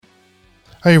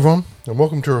Hey everyone, and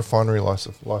welcome to Refinery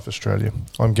Life Australia.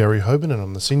 I'm Gary Hoban, and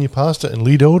I'm the Senior Pastor and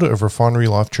Lead Elder of Refinery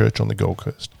Life Church on the Gold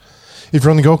Coast. If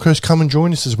you're on the Gold Coast, come and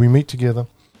join us as we meet together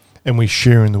and we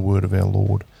share in the Word of our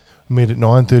Lord. We meet at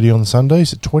 9:30 on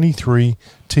Sundays at 23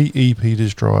 TE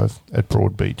Peters Drive at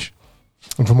Broadbeach.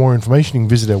 And for more information, you can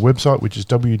visit our website, which is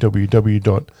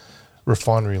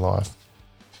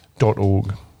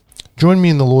www.refinerylife.org. Join me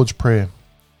in the Lord's Prayer.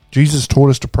 Jesus taught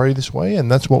us to pray this way,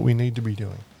 and that's what we need to be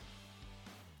doing.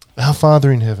 Our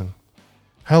Father in heaven,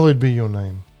 hallowed be your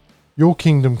name. Your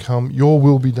kingdom come, your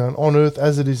will be done on earth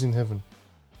as it is in heaven.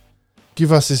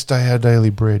 Give us this day our daily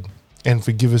bread, and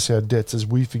forgive us our debts as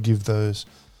we forgive those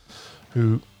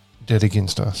who debt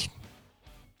against us.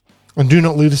 And do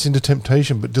not lead us into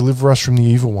temptation, but deliver us from the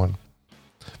evil one.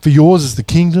 For yours is the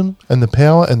kingdom and the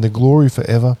power and the glory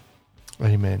forever.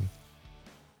 Amen.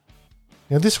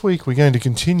 Now this week we're going to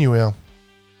continue our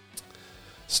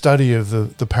study of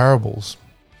the parables,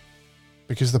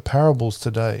 because the parables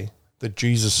today that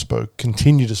Jesus spoke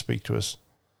continue to speak to us.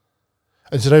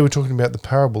 And today we're talking about the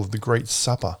parable of the Great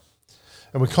Supper.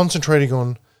 And we're concentrating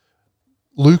on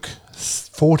Luke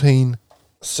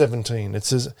 14:17. It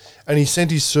says, "And he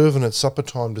sent his servant at supper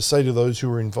time to say to those who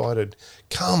were invited,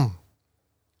 'Come,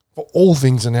 for all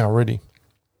things are now ready.'"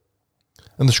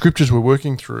 And the scriptures we're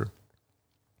working through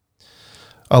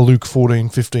are Luke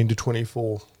 14:15 to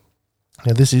 24.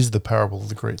 Now this is the parable of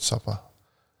the Great Supper.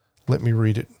 Let me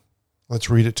read it.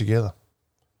 Let's read it together.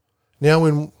 "Now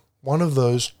when one of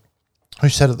those who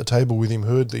sat at the table with him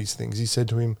heard these things, he said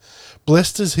to him,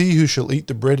 'Blessed is he who shall eat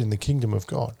the bread in the kingdom of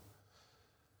God.'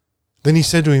 Then he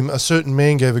said to him, 'A certain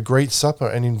man gave a great supper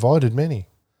and invited many,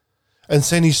 and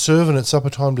sent his servant at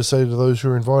supper time to say to those who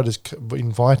were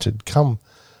invited, Come,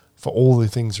 for all the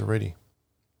things are ready.'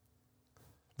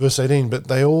 Verse 18, but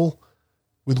they all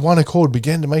with one accord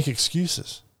began to make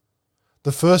excuses.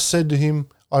 The first said to him,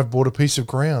 'I've bought a piece of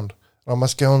ground, and I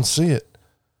must go and see it.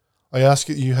 I ask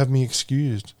that you have me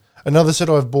excused.' Another said,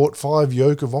 'I've bought 5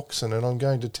 yoke of oxen, and I'm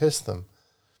going to test them.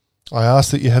 I ask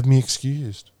that you have me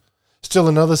excused.' Still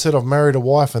another said, 'I've married a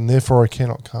wife, and therefore I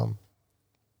cannot come.'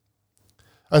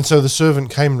 And so the servant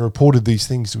came and reported these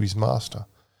things to his master.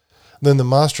 Then the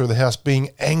master of the house, being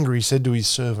angry, said to his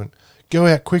servant, 'Go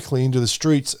out quickly into the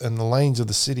streets and the lanes of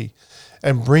the city,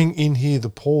 and bring in here the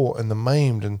poor and the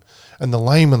maimed and the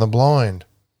lame and the blind.'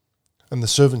 And the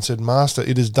servant said, 'Master,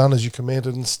 it is done as you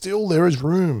commanded, and still there is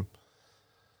room.'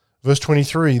 Verse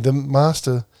 23, the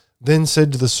master then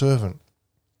said to the servant,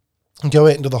 'Go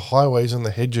out into the highways and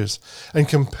the hedges, and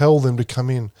compel them to come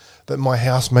in, that my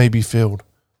house may be filled.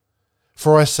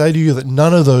 For I say to you that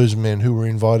none of those men who were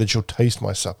invited shall taste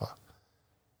my supper.'"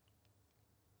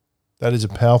 That is a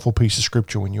powerful piece of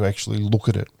scripture when you actually look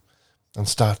at it and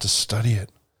start to study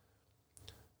it.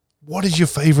 What is your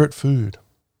favorite food?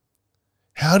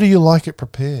 How do you like it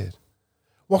prepared?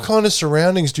 What kind of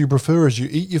surroundings do you prefer as you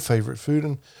eat your favorite food,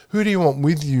 and who do you want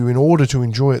with you in order to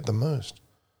enjoy it the most?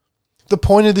 The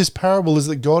point of this parable is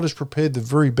that God has prepared the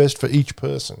very best for each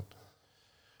person.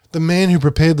 The man who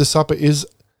prepared the supper is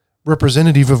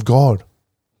representative of God.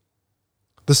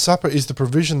 The supper is the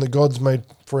provision that God's made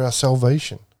for our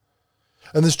salvation.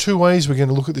 And there's 2 ways we're going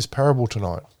to look at this parable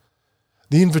tonight: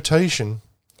 the invitation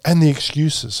and the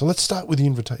excuses. So let's start with the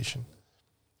invitation.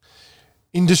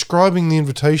 In describing the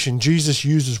invitation, Jesus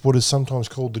uses what is sometimes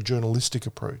called the journalistic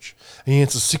approach. And he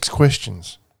answers 6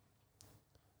 questions.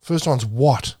 First one's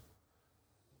what?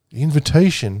 The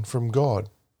invitation from God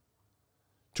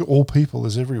to all people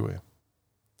is everywhere.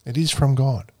 It is from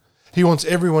God. He wants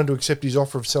everyone to accept his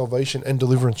offer of salvation and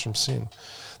deliverance from sin.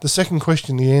 The second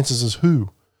question he answers is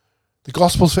who? The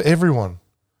gospel's for everyone.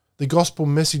 The gospel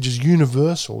message is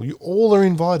universal. You all are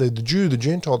invited: the Jew, the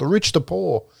Gentile, the rich, the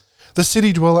poor, the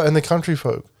city dweller and the country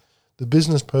folk, the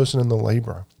business person and the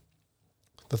labourer.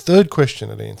 The third question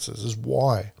it answers is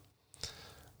why.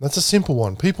 That's a simple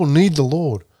one. People need the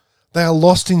Lord. They are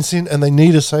lost in sin and they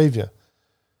need a saviour.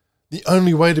 The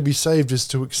only way to be saved is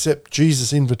to accept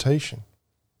Jesus' invitation.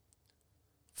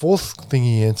 Fourth thing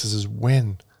he answers is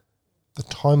when. The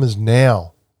time is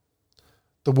now.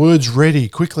 The words ready,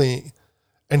 quickly,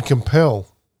 and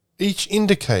compel each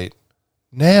indicate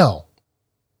now.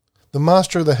 The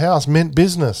master of the house meant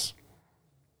business.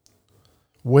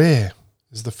 Where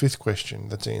is the fifth question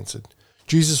that's answered.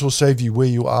 Jesus will save you where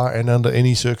you are and under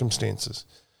any circumstances.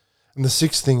 And the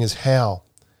sixth thing is how.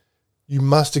 You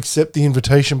must accept the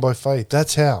invitation by faith.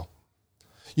 That's how.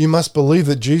 You must believe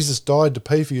that Jesus died to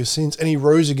pay for your sins and he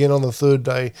rose again on the third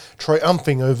day,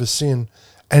 triumphing over sin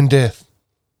and death.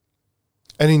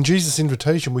 And in Jesus'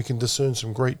 invitation, we can discern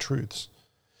some great truths.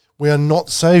 We are not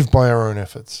saved by our own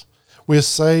efforts. We are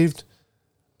saved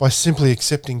by simply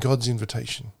accepting God's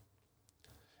invitation.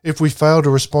 If we fail to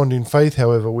respond in faith,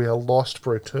 however, we are lost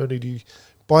for eternity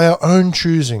by our own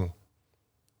choosing.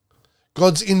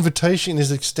 God's invitation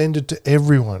is extended to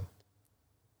everyone.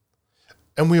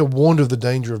 And we are warned of the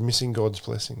danger of missing God's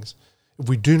blessings. If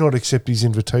we do not accept his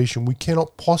invitation, we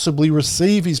cannot possibly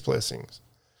receive his blessings.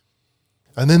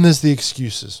 And then there's the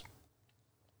excuses.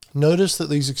 Notice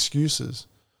that these excuses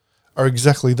are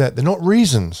exactly that. They're not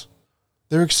reasons.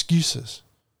 They're excuses.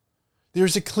 There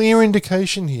is a clear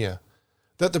indication here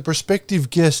that the prospective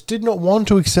guest did not want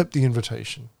to accept the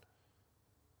invitation.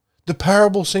 The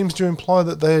parable seems to imply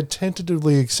that they had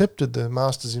tentatively accepted the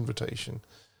master's invitation.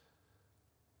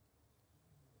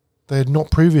 They had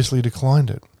not previously declined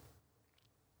it.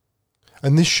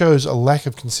 And this shows a lack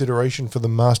of consideration for the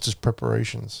master's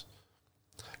preparations.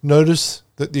 Notice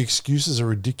that the excuses are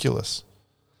ridiculous.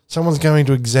 Someone's going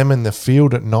to examine the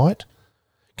field at night?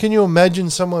 Can you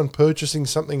imagine someone purchasing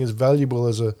something as valuable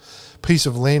as a piece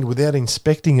of land without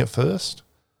inspecting it first?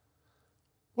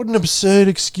 What an absurd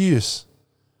excuse.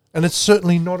 And it's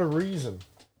certainly not a reason.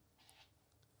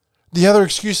 The other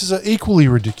excuses are equally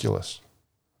ridiculous.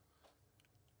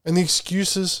 And the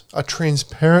excuses are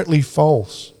transparently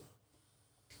false.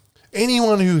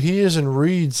 Anyone who hears and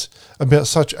reads about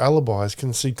such alibis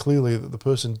can see clearly that the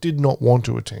person did not want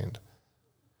to attend.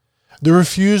 The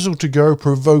refusal to go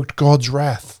provoked God's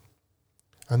wrath.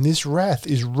 And this wrath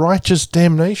is righteous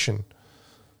damnation.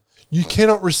 You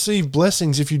cannot receive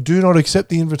blessings if you do not accept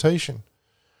the invitation.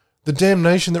 The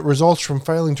damnation that results from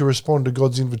failing to respond to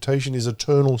God's invitation is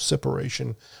eternal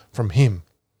separation from him.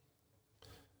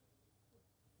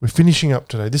 We're finishing up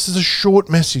today. This is a short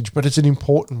message, but it's an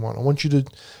important one. I want you to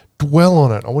dwell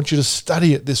on it. I want you to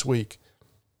study it this week.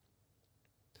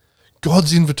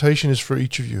 God's invitation is for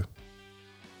each of you.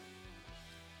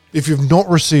 If you've not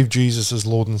received Jesus as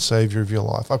Lord and Savior of your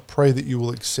life, I pray that you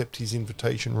will accept his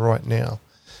invitation right now.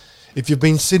 If you've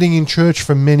been sitting in church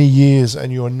for many years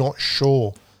and you are not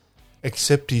sure,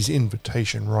 accept his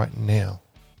invitation right now.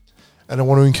 And I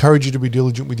want to encourage you to be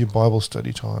diligent with your Bible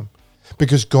study time,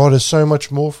 because God has so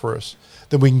much more for us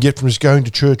than we can get from just going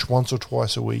to church once or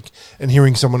twice a week and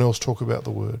hearing someone else talk about the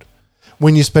word.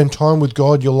 When you spend time with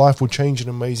God, your life will change in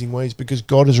amazing ways because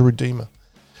God is a redeemer.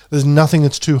 There's nothing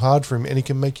that's too hard for him, and he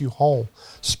can make you whole,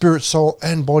 spirit, soul,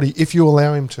 and body, if you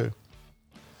allow him to.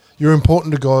 You're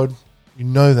important to God. You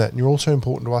know that. And you're also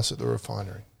important to us at the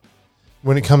Refinery.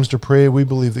 When it comes to prayer, we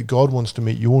believe that God wants to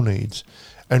meet your needs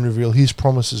and reveal his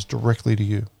promises directly to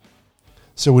you.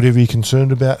 So whatever you're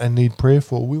concerned about and need prayer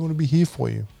for, we want to be here for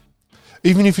you.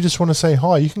 Even if you just want to say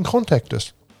hi, you can contact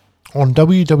us on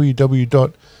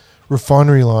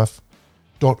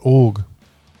www.refinerylife.org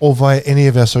or via any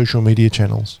of our social media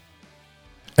channels.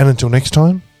 And until next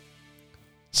time,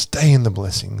 stay in the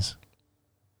blessings.